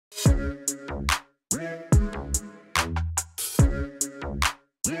Hello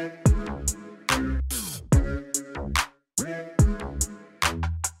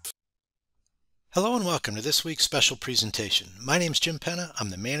and welcome to this week's special presentation. My name is Jim Penna.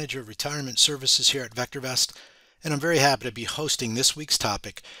 I'm the Manager of Retirement Services here at VectorVest, and I'm very happy to be hosting this week's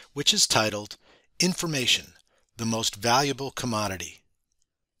topic, which is titled Information, the Most Valuable Commodity.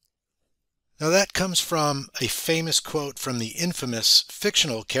 Now that comes from a famous quote from the infamous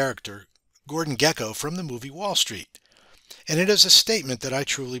fictional character Gordon Gekko from the movie Wall Street. And it is a statement that I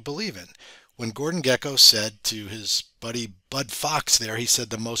truly believe in. When Gordon Gekko said to his buddy Bud Fox there, he said,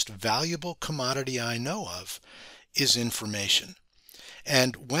 "The most valuable commodity I know of is information."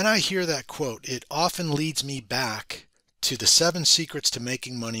 And when I hear that quote, it often leads me back to the 7 secrets to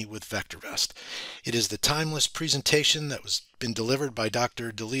making money with VectorVest. It is the timeless presentation that was been delivered by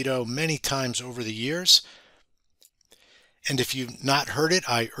Dr. DiLiddo many times over the years. And if you've not heard it,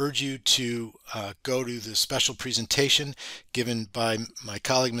 I urge you to go to the special presentation given by my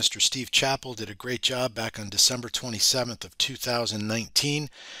colleague, Mr. Steve Chappell. Did a great job back on December 27th of 2019.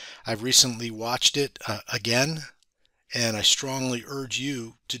 I've recently watched it again, and I strongly urge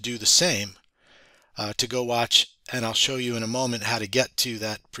you to do the same, to go watch, and I'll show you in a moment how to get to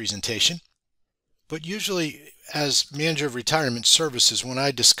that presentation. But usually, as Manager of Retirement Services, when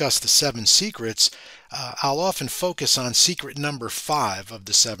I discuss the 7 secrets, I'll often focus on secret number 5 of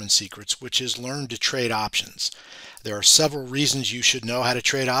the 7 secrets, which is learn to trade options. There are several reasons you should know how to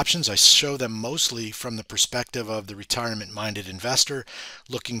trade options. I show them mostly from the perspective of the retirement-minded investor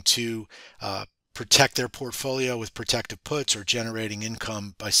looking to protect their portfolio with protective puts or generating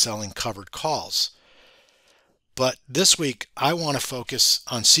income by selling covered calls. But this week, I want to focus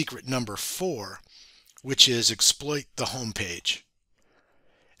on secret number 4, which is exploit the home page.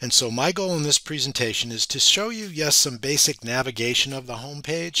 And so my goal in this presentation is to show you, yes, some basic navigation of the home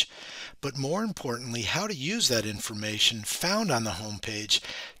page, but more importantly, how to use that information found on the home page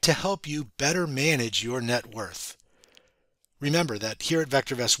to help you better manage your net worth. Remember that here at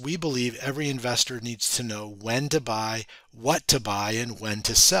VectorVest, we believe every investor needs to know when to buy, what to buy, and when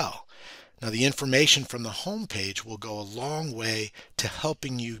to sell. Now, the information from the home page will go a long way to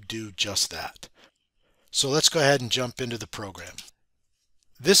helping you do just that. So let's go ahead and jump into the program.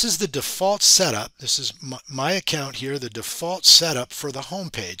 This is the default setup. This is my account here, the default setup for the home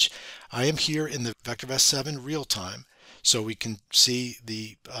page. I am here in the VectorVest 7 real time, so we can see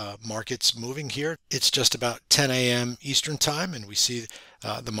the markets moving here. It's just about 10 a.m. Eastern time, and we see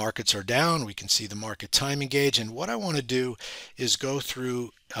the markets are down. We can see the market timing gauge, and what I want to do is go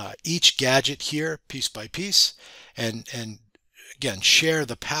through each gadget here piece by piece and again share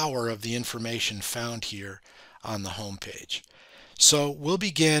the power of the information found here on the home page. So we'll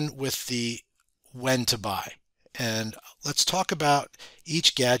begin with the when to buy, and let's talk about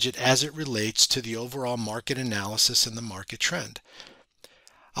each gadget as it relates to the overall market analysis and the market trend.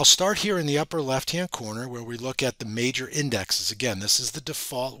 I'll start here in the upper left hand corner where we look at the major indexes. Again, this is the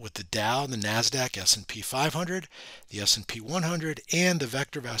default with the Dow, the NASDAQ, S&P 500, the S&P 100, and the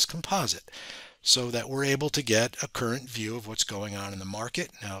VectorVest composite, so that we're able to get a current view of what's going on in the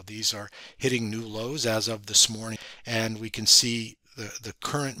market. Now these are hitting new lows as of this morning, and we can see the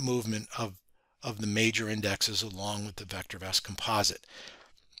current movement of the major indexes along with the VectorVest composite.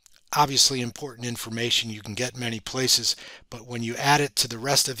 Obviously important information you can get many places, but when you add it to the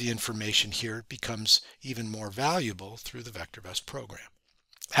rest of the information here, it becomes even more valuable through the VectorVest program.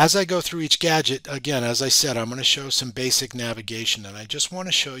 As I go through each gadget, again, as I said, I'm going to show some basic navigation, and I just want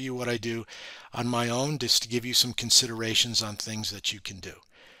to show you what I do on my own just to give you some considerations on things that you can do.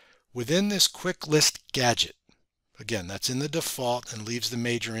 Within this quick list gadget, again, that's in the default and leaves the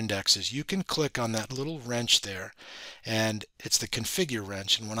major indexes, you can click on that little wrench there, and it's the configure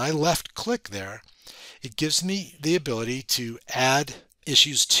wrench, and when I left click there, it gives me the ability to add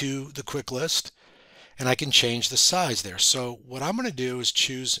issues to the quick list, and I can change the size there. So what I'm going to do is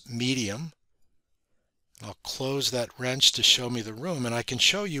choose medium. I'll close that wrench to show me the room, and I can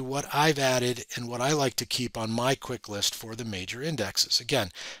show you what I've added and what I like to keep on my quick list for the major indexes. Again,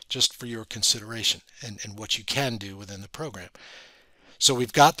 just for your consideration and what you can do within the program. So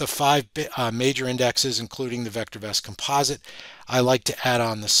we've got the 5 major indexes, including the VectorVest composite. I like to add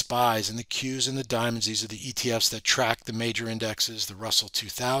on the SPYs and the Qs and the diamonds. These are the ETFs that track the major indexes, the Russell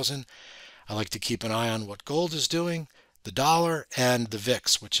 2000. I like to keep an eye on what gold is doing, the dollar, and the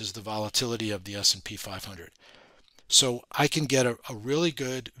VIX, which is the volatility of the S&P 500. So I can get a really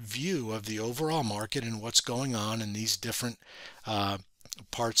good view of the overall market and what's going on in these different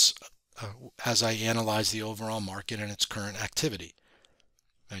parts as I analyze the overall market and its current activity.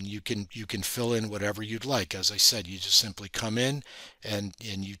 And you can fill in whatever you'd like. As I said, you just simply come in and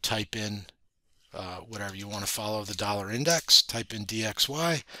you type in whatever you want to follow the dollar index, type in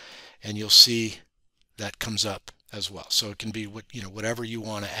DXY, and you'll see that comes up as well. So it can be whatever you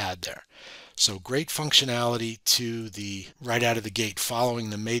want to add there. So great functionality to the right out of the gate, following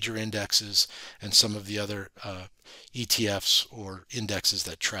the major indexes and some of the other ETFs or indexes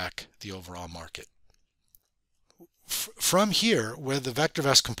that track the overall market. From here, where the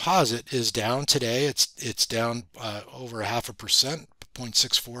VectorVest composite is down today, it's down over 0.5%,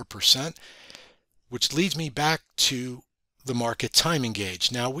 0.64%, which leads me back to the market timing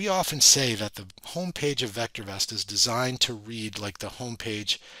gauge. Now, we often say that the home page of VectorVest is designed to read like the home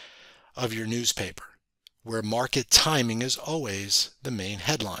page of your newspaper, where market timing is always the main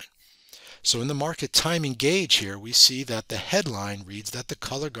headline. So in the market timing gauge here, we see that the headline reads that the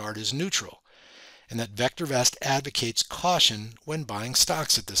color guard is neutral, and that VectorVest advocates caution when buying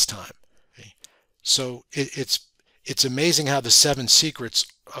stocks at this time. Okay. So it's amazing how the 7 secrets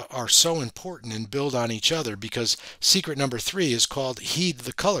are so important and build on each other, because secret number 3 is called heed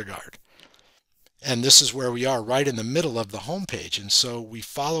the color guard. And this is where we are, right in the middle of the home page. And so we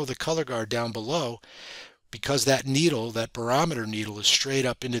follow the color guard down below. Because that needle, that barometer needle, is straight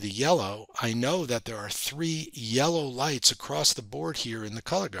up into the yellow, I know that there are 3 yellow lights across the board here in the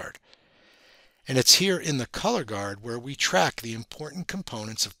color guard. And it's here in the color guard where we track the important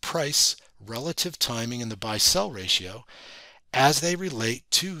components of price, relative timing, and the buy-sell ratio as they relate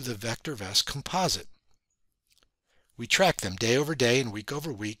to the VectorVest composite. We track them day over day and week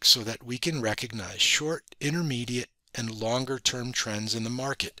over week so that we can recognize short, intermediate, and longer-term trends in the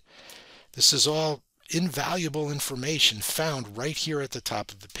market. This is all invaluable information found right here at the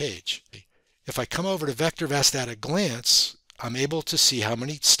top of the page. If I come over to VectorVest at a glance, I'm able to see how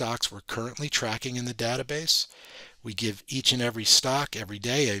many stocks we're currently tracking in the database. We give each and every stock every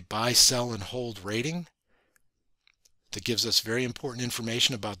day a buy, sell, and hold rating that gives us very important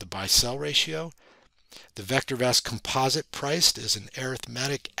information about the buy-sell ratio. The VectorVest composite priced is an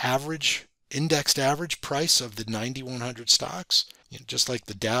arithmetic average, indexed average price of the 9,100 stocks. Just like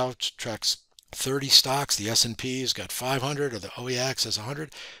the Dow tracks 30 stocks, the S&P's got 500, or the OEX has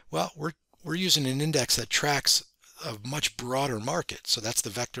 100. Well, we're using an index that tracks a much broader market, so that's the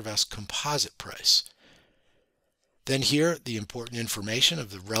VectorVest composite price. Then here, the important information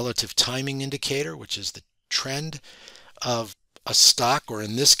of the relative timing indicator, which is the trend of a stock, or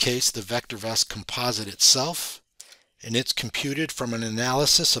in this case, the VectorVest composite itself. And it's computed from an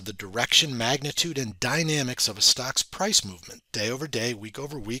analysis of the direction, magnitude, and dynamics of a stock's price movement, day over day, week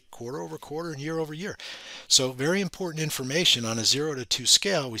over week, quarter over quarter, and year over year. So very important information. On a 0 to 2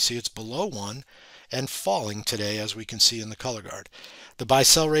 scale, we see it's below 1 and falling today, as we can see in the color guard. The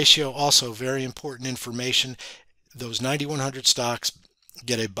buy-sell ratio, also very important information. Those 9,100 stocks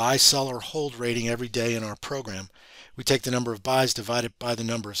get a buy, sell, or hold rating every day in our program. We take the number of buys divided by the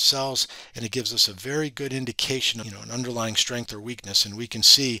number of sells, and it gives us a very good indication of an underlying strength or weakness. And we can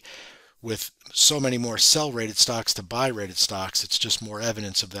see with so many more sell-rated stocks to buy-rated stocks, it's just more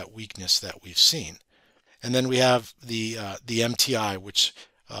evidence of that weakness that we've seen. And then we have the MTI, which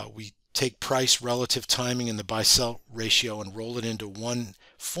we take price, relative timing, and the buy-sell ratio and roll it into one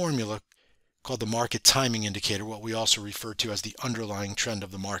formula called the market timing indicator, what we also refer to as the underlying trend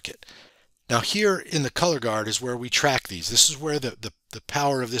of the market. Now here in the color guard is where we track these. This is where the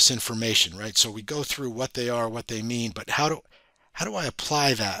power of this information, right? So we go through what they are, what they mean, but how do I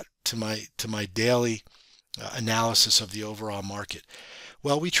apply that to my daily analysis of the overall market?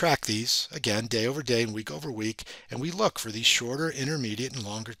 Well, we track these, again, day over day and week over week, and we look for these shorter, intermediate, and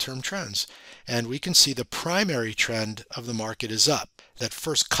longer term trends. And we can see the primary trend of the market is up. That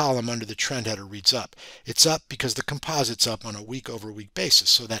first column under the trend header reads up. It's up because the composite's up on a week over week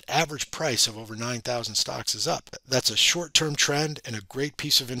basis. So that average price of over 9,000 stocks is up. That's a short-term trend and a great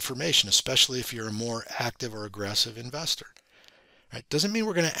piece of information, especially if you're a more active or aggressive investor. Right? Doesn't mean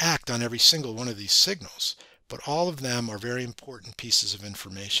we're going to act on every single one of these signals, but all of them are very important pieces of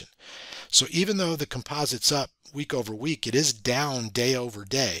information. So even though the composite's up week over week, it is down day over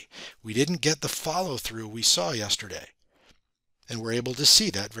day. We didn't get the follow through we saw yesterday. And we're able to see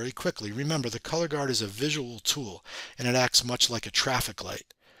that very quickly. Remember, the color guard is a visual tool, and it acts much like a traffic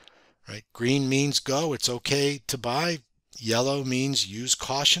light. Right? Green means go, it's okay to buy. Yellow means use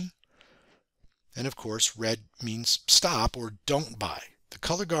caution. And of course, red means stop or don't buy. The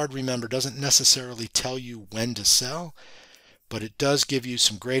color guard, remember, doesn't necessarily tell you when to sell, but it does give you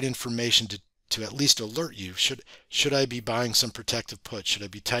some great information to at least alert you. Should I be buying some protective puts? Should I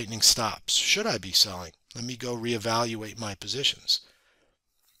be tightening stops? Should I be selling? Let me go reevaluate my positions.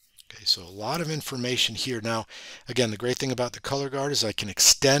 Okay, so a lot of information here. Now, again, the great thing about the color guard is I can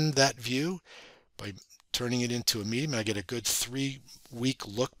extend that view by turning it into a medium. I get a good 3-week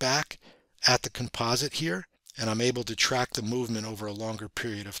look back at the composite here, and I'm able to track the movement over a longer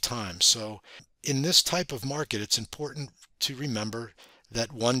period of time. So in this type of market, it's important to remember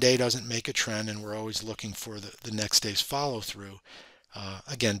that one day doesn't make a trend, and we're always looking for the next day's follow through.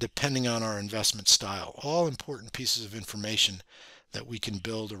 Again, depending on our investment style, all important pieces of information that we can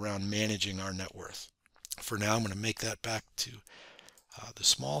build around managing our net worth. For now, I'm going to make that back to the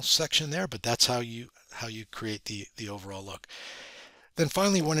small section there, but that's how you create the overall look. Then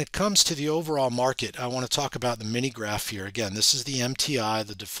finally, when it comes to the overall market, I want to talk about the mini graph here. Again, this is the MTI.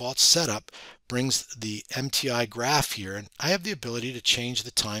 The default setup brings the MTI graph here, and I have the ability to change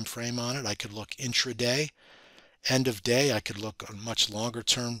the time frame on it. I could look intraday, end of day. I could look on much longer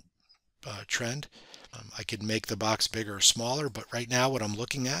term trend. I could make the box bigger or smaller, but right now what I'm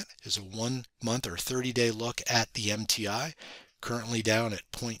looking at is a 1 month or 30-day look at the MTI, currently down at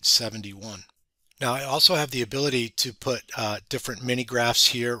 0.71. Now I also have the ability to put different mini graphs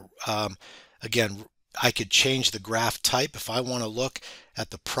here. Again, I could change the graph type. If I want to look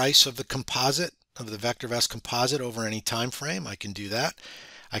at the price of the composite, of the VectorVest composite over any time frame, I can do that.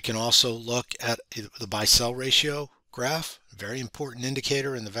 I can also look at the buy-sell ratio graph, very important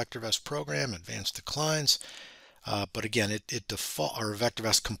indicator in the VectorVest program, advanced declines. But again, it default, or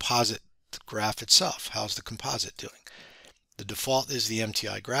VectorVest composite graph itself. How's the composite doing? The default is the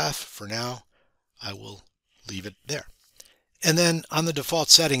MTI graph. For now, I will leave it there. And then on the default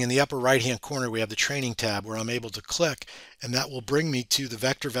setting in the upper right hand corner, we have the training tab where I'm able to click, and that will bring me to the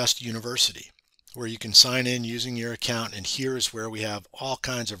VectorVest University, where you can sign in using your account. And here is where we have all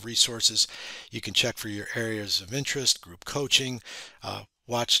kinds of resources. You can check for your areas of interest, group coaching,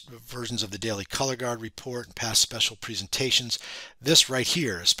 watch versions of the daily color guard report and past special presentations. This right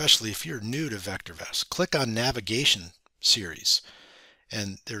here, especially if you're new to VectorVest, click on navigation series,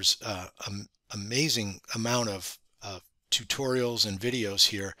 and there's an amazing amount of tutorials and videos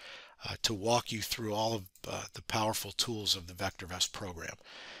here to walk you through all of the powerful tools of the VectorVest program.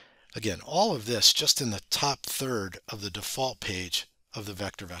 Again, all of this just in the top third of the default page of the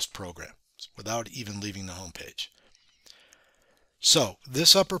VectorVest program, without even leaving the home page. So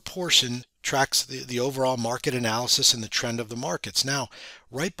this upper portion tracks the overall market analysis and the trend of the markets. Now,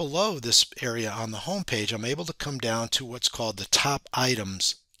 right below this area on the home page, I'm able to come down to what's called the top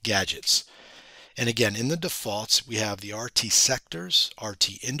items gadgets. And again, in the defaults, we have the RT sectors,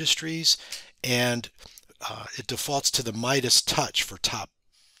 RT industries, and it defaults to the Midas touch for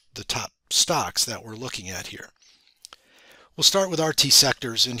the top stocks that we're looking at here. We'll start with RT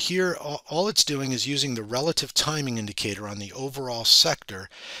sectors, and here all it's doing is using the relative timing indicator on the overall sector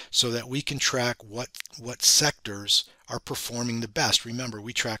so that we can track what sectors are performing the best. Remember,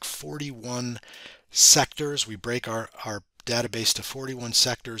 we track 41 sectors. We break our database to 41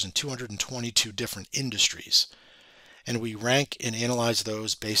 sectors and 222 different industries, and we rank and analyze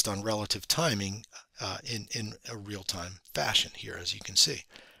those based on relative timing in a real-time fashion here, as you can see.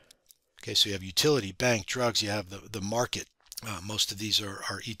 Okay, so you have utility, bank, drugs, you have the market. Most of these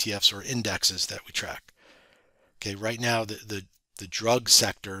are ETFs or indexes that we track. Okay, right now the drug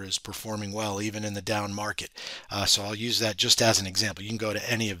sector is performing well even in the down market. So I'll use that just as an example. You can go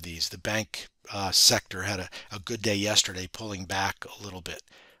to any of these. The bank sector had a good day yesterday, pulling back a little bit.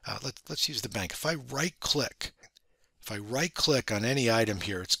 Let's use the bank. If I right click on any item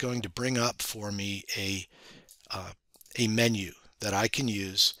here, it's going to bring up for me a menu that I can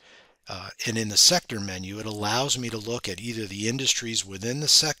use. And in the sector menu, it allows me to look at either the industries within the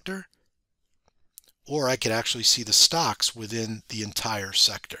sector, or I could actually see the stocks within the entire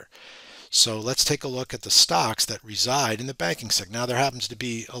sector. So let's take a look at the stocks that reside in the banking sector. Now, there happens to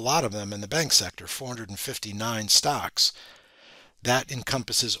be a lot of them in the bank sector, 459 stocks. That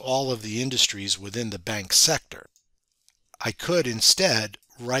encompasses all of the industries within the bank sector. I could instead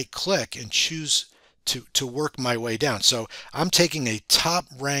right-click and choose to work my way down. So I'm taking a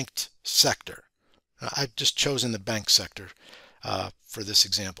top-ranked sector. I've just chosen the bank sector for this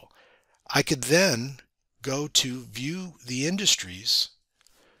example. I could then go to view the industries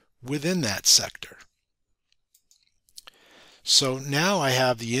within that sector. So now I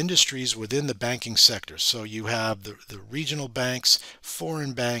have the industries within the banking sector. So you have the regional banks,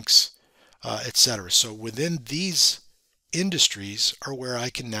 foreign banks, etc. So within these industries are where I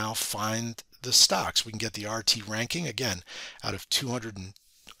can now find the stocks. We can get the RT ranking, again, out of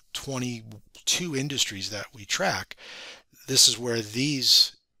 222 industries that we track. This is where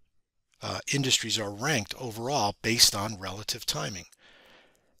these industries are ranked overall based on relative timing.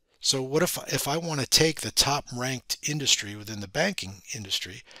 So what if I want to take the top ranked industry within the banking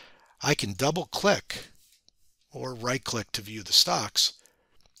industry, I can double click or right click to view the stocks,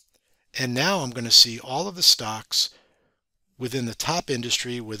 and now I'm going to see all of the stocks within the top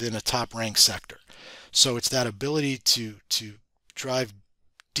industry, within a top ranked sector. So it's that ability to drive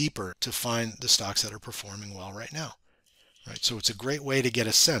deeper to find the stocks that are performing well right now. Right, so it's a great way to get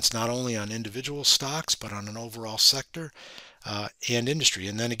a sense not only on individual stocks but on an overall sector and industry.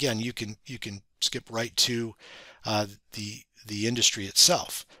 And then again, you can skip right to the industry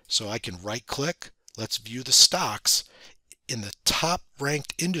itself. So I can right click. Let's view the stocks in the top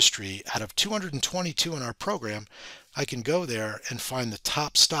ranked industry out of 222 in our program. I can go there and find the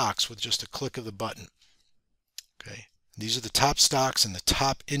top stocks with just a click of the button. Okay, these are the top stocks in the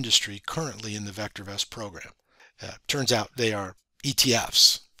top industry currently in the VectorVest program. Turns out they are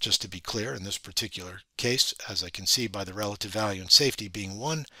ETFs, just to be clear, in this particular case, as I can see by the relative value and safety being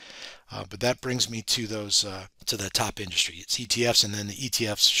one. But that brings me to those to the top industry. It's ETFs, and then the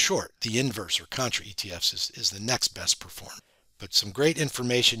ETFs short, the inverse or contra ETFs is the next best performer. But some great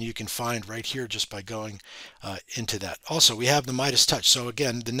information you can find right here just by going into that. Also, we have the Midas Touch. So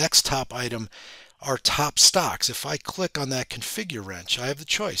again, the next top item are top stocks. If I click on that configure wrench, I have the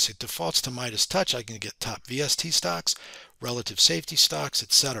choice. It defaults to Midas Touch. I can get top VST stocks, relative safety stocks,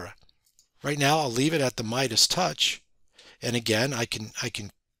 etc. Right now, I'll leave it at the Midas Touch. And again, I can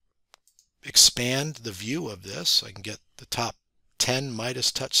expand the view of this. I can get the top 10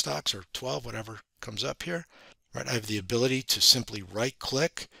 Midas Touch stocks, or 12, whatever comes up here. Right, I have the ability to simply right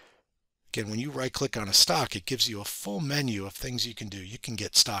click. Again, when you right click on a stock, it gives you a full menu of things you can do. You can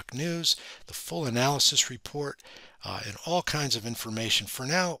get stock news, the full analysis report, and all kinds of information. For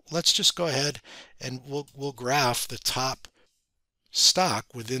now, let's just go ahead and we'll graph the top stock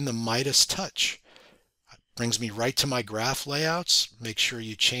within the Midas Touch. Brings me right to my graph layouts. Make sure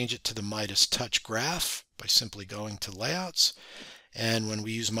you change it to the Midas Touch graph by simply going to layouts. And when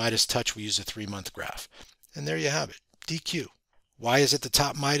we use Midas Touch, we use a 3-month graph. And there you have it, DQ. Why is it the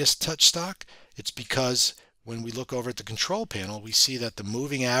top Midas Touch stock? It's because when we look over at the control panel, we see that the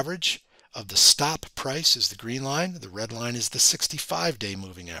moving average of the stop price is the green line. The red line is the 65-day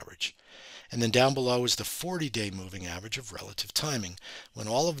moving average. And then down below is the 40-day moving average of relative timing. When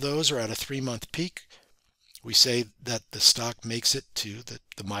all of those are at a 3-month peak, we say that the stock makes it to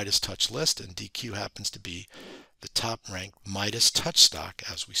the Midas Touch list, and DQ happens to be the top ranked Midas Touch stock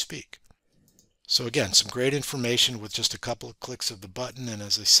as we speak. So again, some great information with just a couple of clicks of the button. And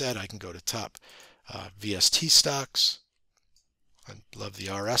as I said, I can go to top VST stocks. I love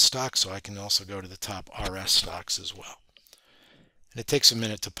the RS stocks, so I can also go to the top RS stocks as well. And it takes a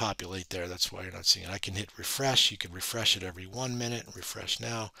minute to populate there. That's why you're not seeing it. I can hit refresh. You can refresh it every 1 minute and refresh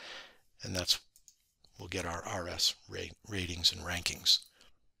now. And we'll get our RS ratings and rankings.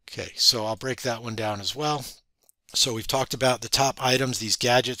 Okay, so I'll break that one down as well. So we've talked about the top items. These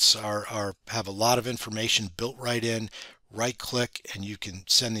gadgets have a lot of information built right in. Right click and you can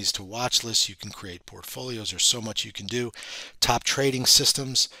send these to watch lists. You can create portfolios. There's so much you can do. Top trading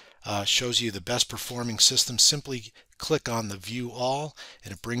systems shows you the best performing system. Simply click on the view all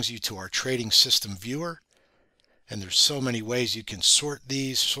and it brings you to our trading system viewer. And there's so many ways you can sort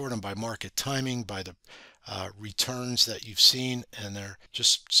these, sort them by market timing, by the returns that you've seen, and they're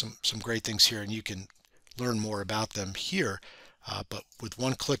just some great things here, and you can learn more about them here. But with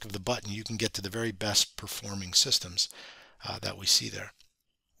one click of the button, you can get to the very best performing systems that we see there.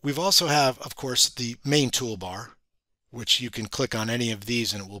 We've also have, of course, the main toolbar, which you can click on any of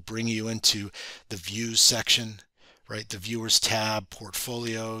these and it will bring you into the views section, right? The viewers tab,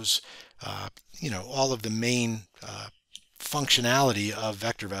 portfolios, all of the main functionality of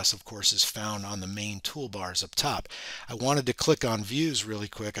VectorVest, of course, is found on the main toolbars up top. I wanted to click on views really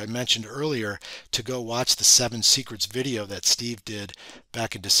quick. I mentioned earlier to go watch the 7 Secrets video that Steve did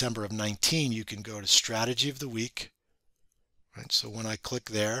back in December of 19. You can go to Strategy of the Week. Right? So when I click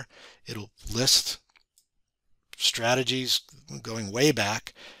there, it'll list strategies going way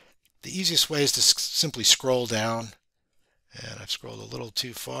back. The easiest way is to simply scroll down. And I've scrolled a little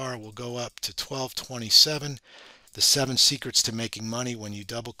too far. We'll go up to 1227. The 7 Secrets to Making Money. When you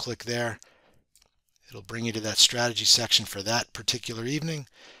double click there, it'll bring you to that strategy section for that particular evening,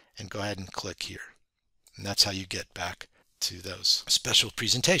 and go ahead and click here. And that's how you get back to those special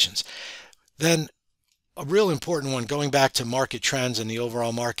presentations. Then a real important one, going back to market trends and the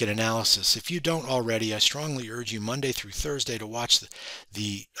overall market analysis. If you don't already, I strongly urge you Monday through Thursday to watch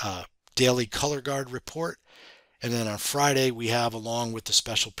the daily color guard report. And then on Friday, we have, along with the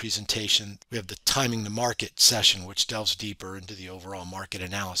special presentation, we have the Timing the Market session, which delves deeper into the overall market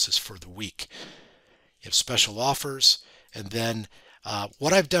analysis for the week. You have special offers. And then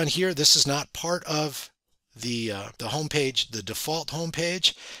what I've done here, this is not part of the homepage, the default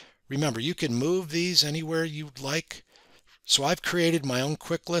homepage. Remember, you can move these anywhere you'd like. So I've created my own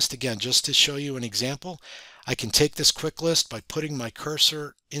quick list, again, just to show you an example. I can take this quick list by putting my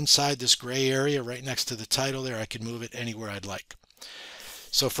cursor inside this gray area right next to the title there. I can move it anywhere I'd like.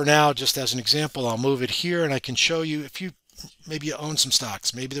 So for now, just as an example, I'll move it here, and I can show you if you maybe you own some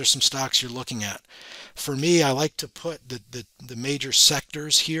stocks. Maybe there's some stocks you're looking at. For me, I like to put the major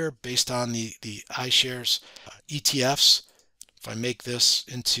sectors here based on the iShares ETFs. If I make this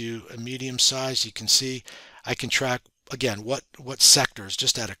into a medium size, you can see I can track, again, what sectors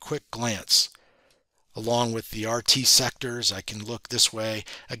just at a quick glance. Along with the RT sectors, I can look this way.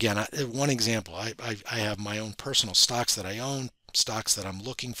 Again, one example, I have my own personal stocks that I own, stocks that I'm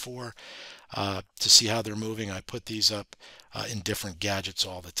looking for to see how they're moving. I put these up in different gadgets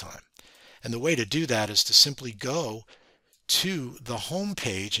all the time. And the way to do that is to simply go to the home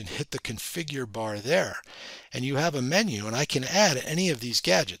page and hit the configure bar there. And you have a menu, and I can add any of these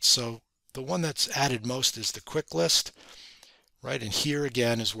gadgets. So the one that's added most is the quick list. Right, and here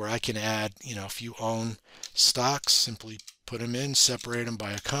again is where I can add, if you own stocks, simply put them in, separate them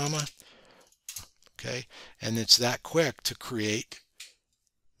by a comma. Okay, and it's that quick to create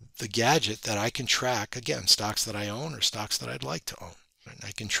the gadget that I can track, again, stocks that I own or stocks that I'd like to own. And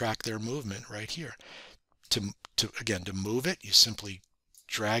I can track their movement right here. To move it, you simply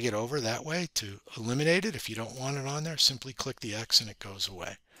drag it over that way. To eliminate it, if you don't want it on there, simply click the X and it goes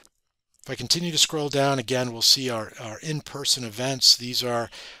away. If I continue to scroll down, again, we'll see our in-person events. These are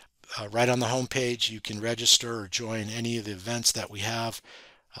right on the home page. You can register or join any of the events that we have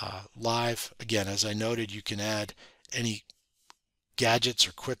live. Again, as I noted, you can add any gadgets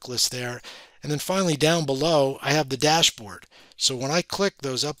or quick lists there. And then finally, down below, I have the dashboard. So when I click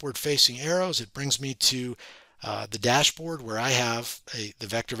those upward facing arrows, it brings me to the dashboard where I have the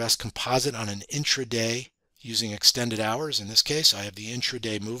VectorVest composite on an intraday using extended hours. In this case, I have the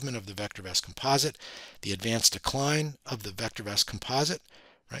intraday movement of the VectorVest composite, the advanced decline of the VectorVest composite,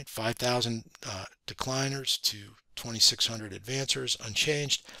 right? 5,000 decliners to 2,600 advancers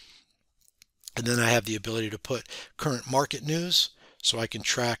unchanged. And then I have the ability to put current market news, so I can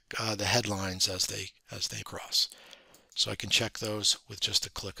track the headlines as they cross. So I can check those with just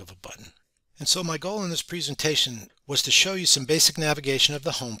a click of a button. And so my goal in this presentation was to show you some basic navigation of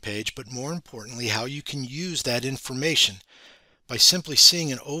the home page, but more importantly, how you can use that information by simply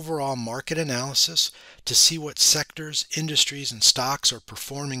seeing an overall market analysis to see what sectors, industries, and stocks are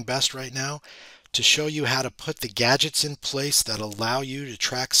performing best right now, to show you how to put the gadgets in place that allow you to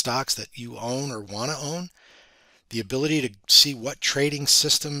track stocks that you own or want to own, the ability to see what trading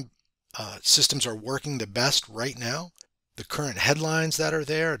systems are working the best right now, the current headlines that are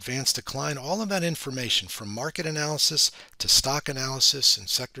there, advanced decline, all of that information from market analysis to stock analysis in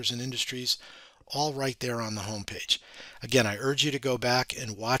sectors and industries, all right there on the home page. Again, I urge you to go back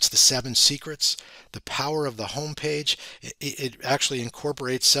and watch the 7 secrets. The power of the home page, it actually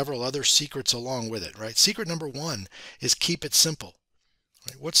incorporates several other secrets along with it, right? Secret number 1 is keep it simple.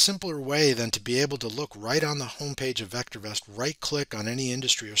 Right? What simpler way than to be able to look right on the home page of VectorVest, right click on any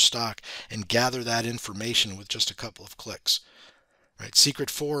industry or stock and gather that information with just a couple of clicks. Right? Secret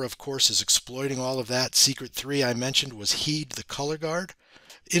 4, of course, is exploiting all of that. Secret 3 I mentioned was heed the color guard.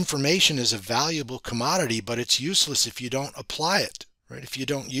 Information is a valuable commodity, but it's useless if you don't apply it, right? If you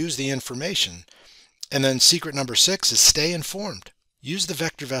don't use the information. And then secret number 6 is stay informed. Use the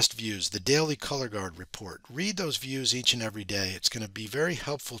VectorVest views, the daily color guard report. Read those views each and every day. It's going to be very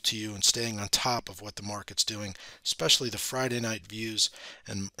helpful to you in staying on top of what the market's doing, especially the Friday night views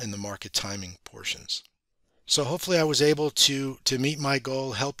and the market timing portions. So hopefully I was able to meet my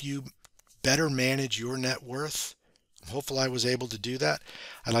goal, help you better manage your net worth. Hopefully I was able to do that.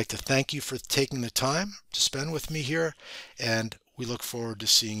 I'd like to thank you for taking the time to spend with me here, and we look forward to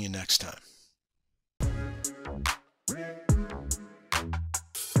seeing you next time.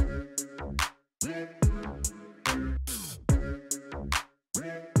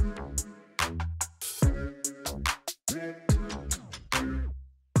 Yeah.